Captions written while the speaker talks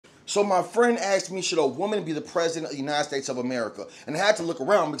So my friend asked me, should a woman be the president of the United States of America? And I had to look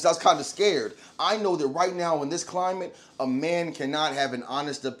around because I was kind of scared. I know that right now in this climate, a man cannot have an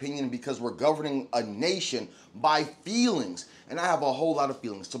honest opinion because we're governing a nation by feelings. And I have a whole lot of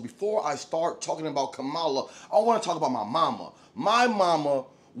feelings. So before I start talking about Kamala, I want to talk about my mama. My mama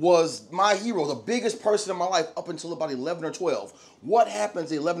was my hero, the biggest person in my life up until about 11 or 12. What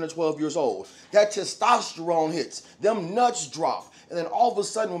happens at 11 or 12 years old? That testosterone hits, them nuts drop. And then all of a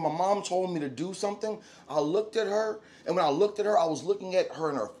sudden, when my mom told me to do something, I looked at her, and when I looked at her, I was looking at her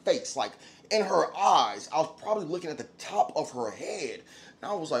in her face, like in her eyes. I was probably looking at the top of her head. And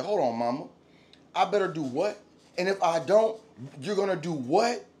I was like, hold on, mama, I better do what? And if I don't, you're gonna do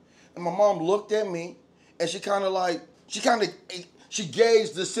what? And my mom looked at me, and she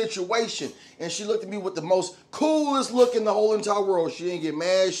gauged the situation, and she looked at me with the most coolest look in the whole entire world. She didn't get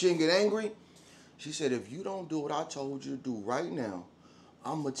mad, she didn't get angry. She said, if you don't do what I told you to do right now,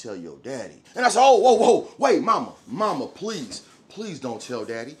 I'm going to tell your daddy. And I said, oh, whoa, wait, mama, please don't tell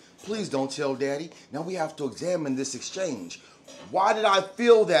daddy. Please don't tell daddy. Now we have to examine this exchange. Why did I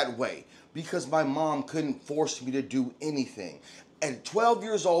feel that way? Because my mom couldn't force me to do anything. At 12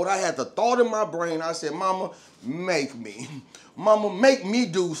 years old, I had the thought in my brain. I said, mama, make me. Mama, make me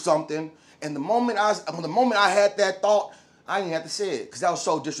do something. And the moment I had that thought, I didn't have to say it because that was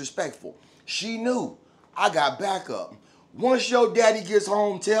so disrespectful. She knew I got backup. Once your daddy gets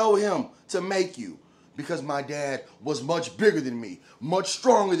home, tell him to make you. Because my dad was much bigger than me, much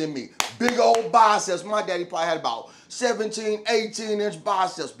stronger than me. Big old biceps. My daddy probably had about 17, 18-inch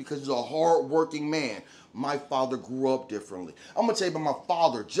biceps because he's a hard-working man. My father grew up differently. I'm going to tell you about my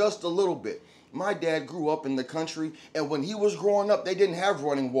father just a little bit. My dad grew up in the country, and when he was growing up, they didn't have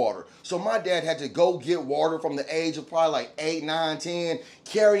running water. So my dad had to go get water from the age of probably like 8, 9, 10,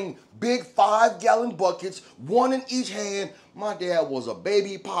 carrying big 5-gallon buckets, one in each hand. My dad was a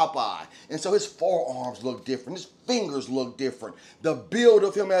baby Popeye, and so his forearms look different. His fingers look different. The build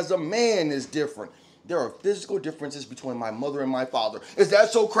of him as a man is different. There are physical differences between my mother and my father. Is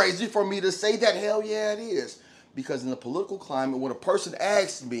that so crazy for me to say that? Hell yeah, it is. Because in the political climate, when a person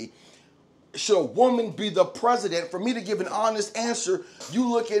asks me, should a woman be the president, for me to give an honest answer, you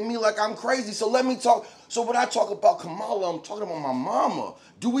look at me like I'm crazy. So let me talk. So when I talk about Kamala, I'm talking about my mama.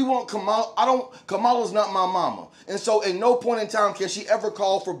 Do we want Kamala? Kamala's not my mama. And so at no point in time can she ever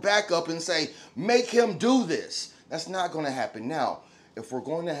call for backup and say, make him do this. That's not going to happen. Now, if we're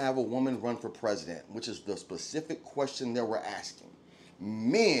going to have a woman run for president, which is the specific question that we're asking,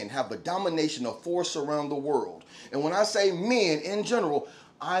 men have a domination of force around the world. And when I say men in general,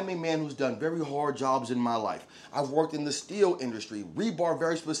 I'm a man who's done very hard jobs in my life. I've worked in the steel industry, rebar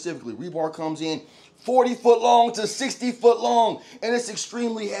very specifically. Rebar comes in 40 foot long to 60 foot long, and it's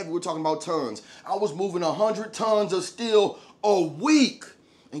extremely heavy. We're talking about tons. I was moving 100 tons of steel a week.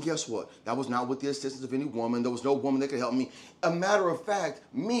 And guess what? That was not with the assistance of any woman. There was no woman that could help me. A matter of fact,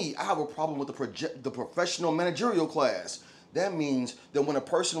 I have a problem with the professional managerial class. That means that when a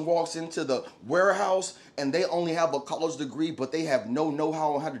person walks into the warehouse and they only have a college degree, but they have no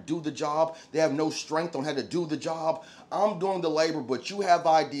know-how on how to do the job, they have no strength on how to do the job. I'm doing the labor, but you have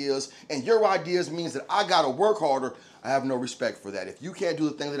ideas, and your ideas means that I gotta work harder. I have no respect for that. If you can't do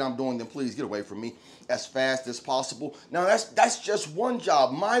the thing that I'm doing, then please get away from me as fast as possible. Now, that's just one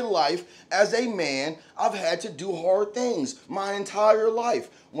job. My life as a man, I've had to do hard things my entire life.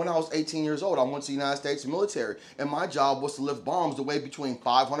 When I was 18 years old, I went to the United States military, and my job was to lift bombs that weigh between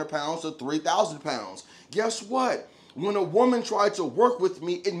 500 pounds to 3,000 pounds. Guess what? When a woman tried to work with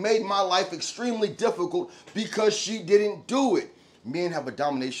me, it made my life extremely difficult because she didn't do it. Men have a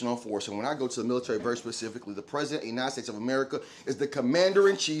domination on force, and when I go to the military very specifically, the President of the United States of America is the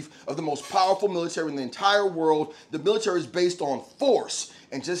commander-in-chief of the most powerful military in the entire world. The military is based on force.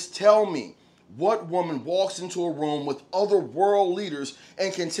 And just tell me, what woman walks into a room with other world leaders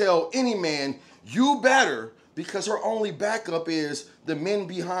and can tell any man, you better, because her only backup is the men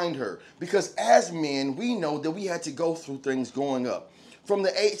behind her. Because as men, we know that we had to go through things growing up. From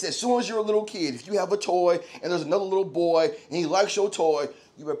the age, as soon as you're a little kid, if you have a toy and there's another little boy and he likes your toy,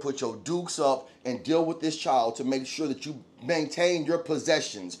 you better put your dukes up and deal with this child to make sure that you maintain your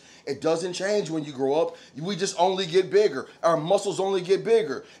possessions. It doesn't change when you grow up. We just only get bigger. Our muscles only get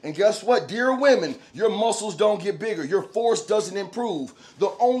bigger. And guess what, dear women, your muscles don't get bigger. Your force doesn't improve.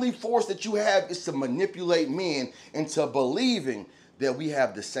 The only force that you have is to manipulate men into believing that we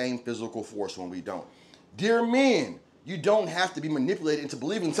have the same physical force when we don't. Dear men, you don't have to be manipulated into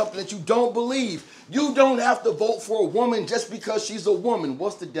believing something that you don't believe. You don't have to vote for a woman just because she's a woman.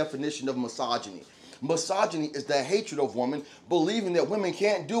 What's the definition of misogyny? Misogyny is the hatred of women, believing that women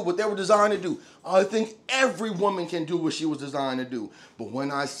can't do what they were designed to do. I think every woman can do what she was designed to do. But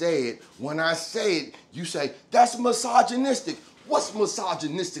when I say it, you say, that's misogynistic. What's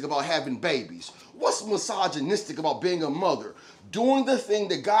misogynistic about having babies? What's misogynistic about being a mother? Doing the thing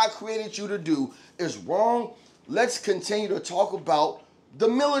that God created you to do is wrong. Let's continue to talk about the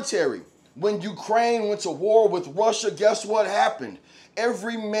military. When Ukraine went to war with Russia, guess what happened?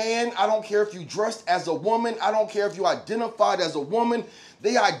 Every man, I don't care if you dressed as a woman, I don't care if you identified as a woman,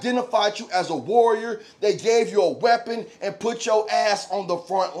 they identified you as a warrior. They gave you a weapon and put your ass on the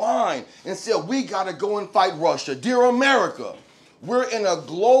front line and said, we gotta go and fight Russia. Dear America, we're in a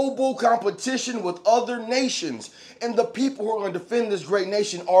global competition with other nations, and the people who are going to defend this great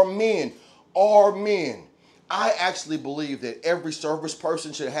nation are men. I actually believe that every service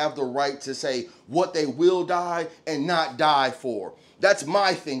person should have the right to say what they will die and not die for. That's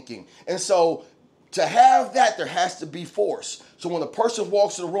my thinking. And so to have that, there has to be force. So when a person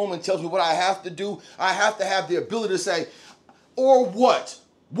walks in the room and tells me what I have to do, I have to have the ability to say, or what?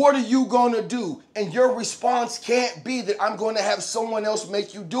 What are you going to do? And your response can't be that I'm going to have someone else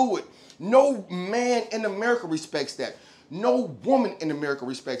make you do it. No man in America respects that. No woman in America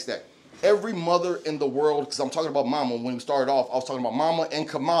respects that. Every mother in the world, because I'm talking about mama, when we started off, I was talking about mama and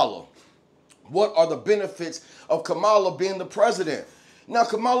Kamala. What are the benefits of Kamala being the president? Now,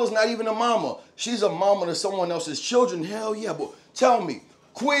 Kamala's not even a mama. She's a mama to someone else's children. Hell yeah, but tell me,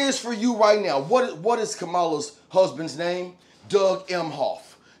 quiz for you right now. What is Kamala's husband's name? Doug Emhoff.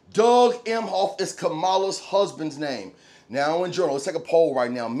 Doug Emhoff is Kamala's husband's name. Now in journal, let's take a poll right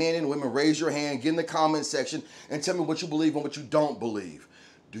now. Men and women, raise your hand, get in the comment section, and tell me what you believe and what you don't believe.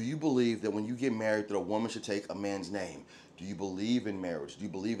 Do you believe that when you get married that a woman should take a man's name? Do you believe in marriage? Do you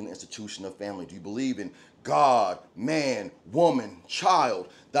believe in the institution of family? Do you believe in God, man, woman, child,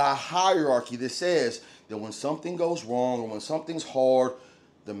 the hierarchy that says that when something goes wrong or when something's hard,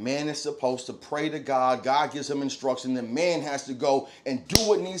 the man is supposed to pray to God. God gives him instruction. The man has to go and do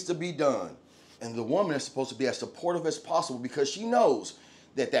what needs to be done. And the woman is supposed to be as supportive as possible because she knows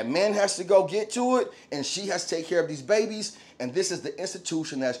that that man has to go get to it and she has to take care of these babies. And this is the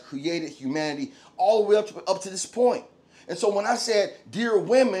institution that's created humanity all the way up to this point. And so when I said, dear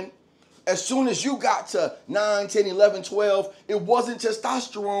women, as soon as you got to 9, 10, 11, 12, it wasn't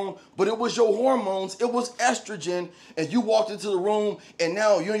testosterone, but it was your hormones. It was estrogen. And you walked into the room and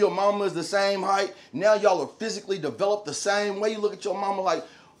now you and your mama is the same height. Now y'all are physically developed the same way. You look at your mama like,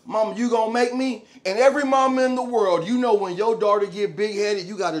 mama, you gonna make me? And every mama in the world, you know when your daughter get big-headed,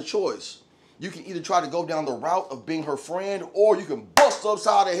 you got a choice. You can either try to go down the route of being her friend, or you can bust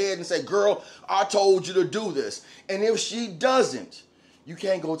upside her head and say, girl, I told you to do this. And if she doesn't, you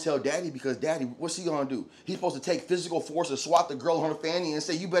can't go tell daddy, because daddy, what's he gonna do? He's supposed to take physical force and swat the girl on her fanny and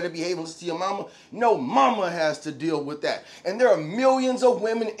say, you better behave and listen to your mama? No, mama has to deal with that. And there are millions of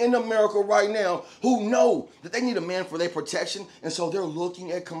women in America right now who know that they need a man for their protection. And so they're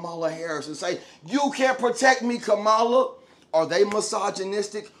looking at Kamala Harris and say, you can't protect me, Kamala. Are they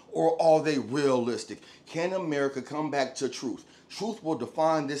misogynistic or are they realistic? Can America come back to truth? Truth will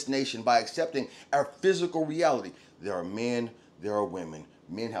define this nation by accepting our physical reality. There are men, there are women.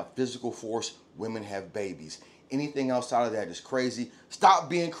 Men have physical force, women have babies. Anything outside of that is crazy. Stop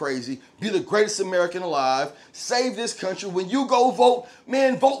being crazy. Be the greatest American alive. Save this country. When you go vote,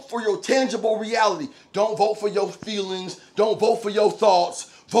 man, vote for your tangible reality. Don't vote for your feelings. Don't vote for your thoughts.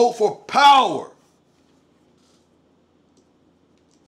 Vote for power.